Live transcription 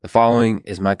following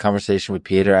is my conversation with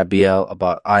Pieter Abbeel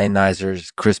about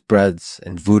Ionizers, Crispbreads,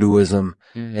 and Voodooism.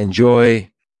 Enjoy.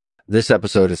 This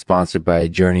episode is sponsored by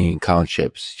Journeying Count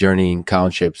Chips. Journeying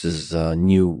Count Chips is a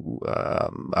new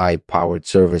AI-powered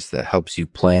service that helps you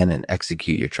plan and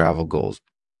execute your travel goals.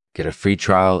 Get a free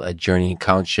trial at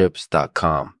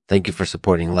journeyingcountchips.com. Thank you for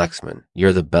supporting Lexman.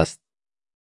 You're the best.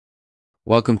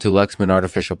 Welcome to Lexman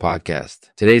Artificial Podcast.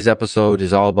 Today's episode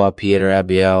is all about Pieter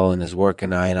Abbeel and his work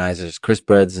in Ionizers,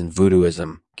 Crispbreads, and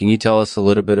Voodooism. Can you tell us a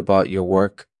little bit about your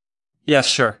work? Yes,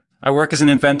 sure. I work as an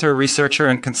inventor, researcher,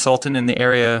 and consultant in the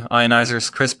area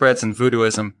Ionizers, Crispbreads, and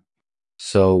Voodooism.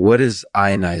 So what is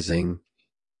ionizing?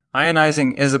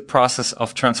 Ionizing is a process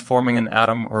of transforming an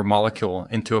atom or molecule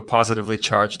into a positively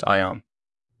charged ion.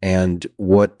 And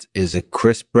what is a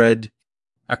crispbread?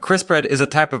 A crispbread is a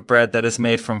type of bread that is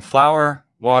made from flour,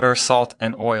 water, salt,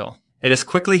 and oil. It is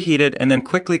quickly heated and then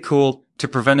quickly cooled to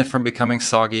prevent it from becoming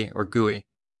soggy or gooey.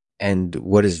 And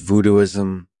what is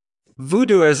Voodooism?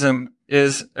 Voodooism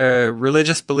is a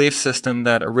religious belief system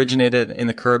that originated in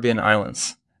the Caribbean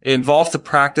islands. It involves the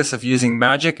practice of using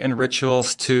magic and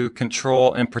rituals to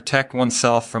control and protect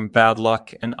oneself from bad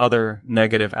luck and other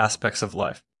negative aspects of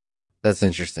life. That's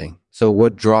interesting. So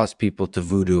what draws people to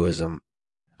Voodooism?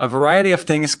 A variety of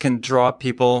things can draw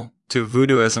people to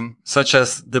Voodooism, such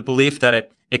as the belief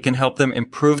that it can help them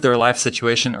improve their life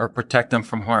situation or protect them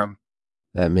from harm.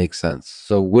 That makes sense.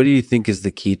 So what do you think is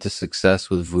the key to success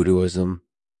with Voodooism?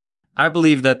 I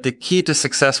believe that the key to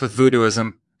success with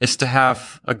Voodooism is to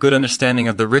have a good understanding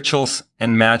of the rituals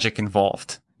and magic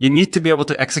involved. You need to be able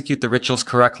to execute the rituals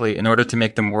correctly in order to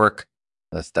make them work.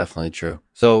 That's definitely true.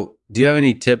 So do you have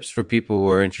any tips for people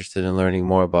who are interested in learning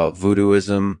more about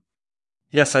Voodooism?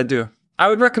 Yes, I do. I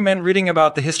would recommend reading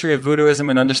about the history of Voodooism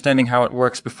and understanding how it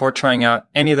works before trying out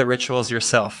any of the rituals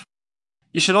yourself.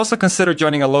 You should also consider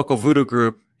joining a local voodoo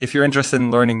group if you're interested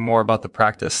in learning more about the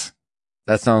practice.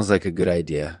 That sounds like a good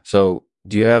idea. So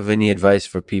do you have any advice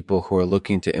for people who are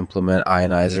looking to implement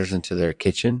ionizers into their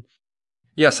kitchen?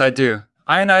 Yes, I do.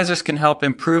 Ionizers can help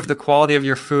improve the quality of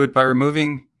your food by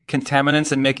removing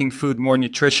contaminants and making food more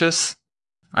nutritious.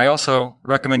 I also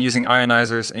recommend using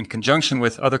ionizers in conjunction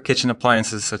with other kitchen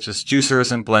appliances such as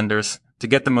juicers and blenders to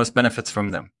get the most benefits from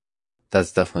them.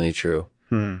 That's definitely true.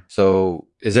 So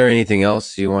is there anything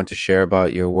else you want to share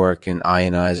about your work in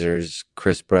Ionizers,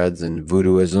 Crispbreads, and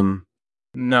Voodooism?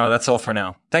 No, that's all for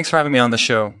now. Thanks for having me on the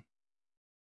show.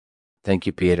 Thank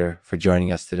you, Pieter, for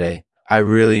joining us today. I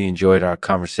really enjoyed our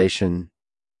conversation.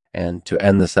 And to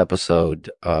end this episode,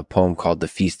 a poem called The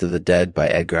Feast of the Dead by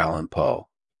Edgar Allan Poe.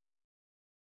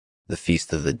 The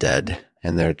Feast of the Dead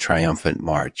and their triumphant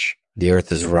march. The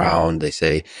earth is round, they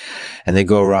say, and they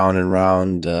go round and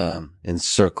round in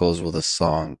circles with a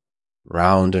song.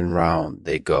 Round and round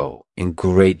they go in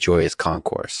great joyous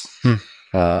concourse,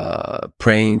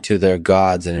 praying to their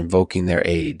gods and invoking their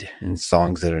aid in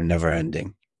songs that are never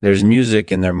ending. There's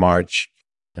music in their march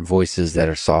and voices that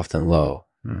are soft and low,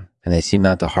 and they seem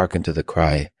not to hearken to the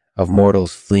cry of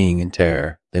mortals fleeing in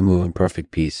terror. They move in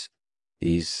perfect peace.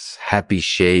 These happy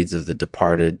shades of the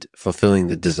departed, fulfilling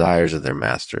the desires of their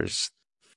masters.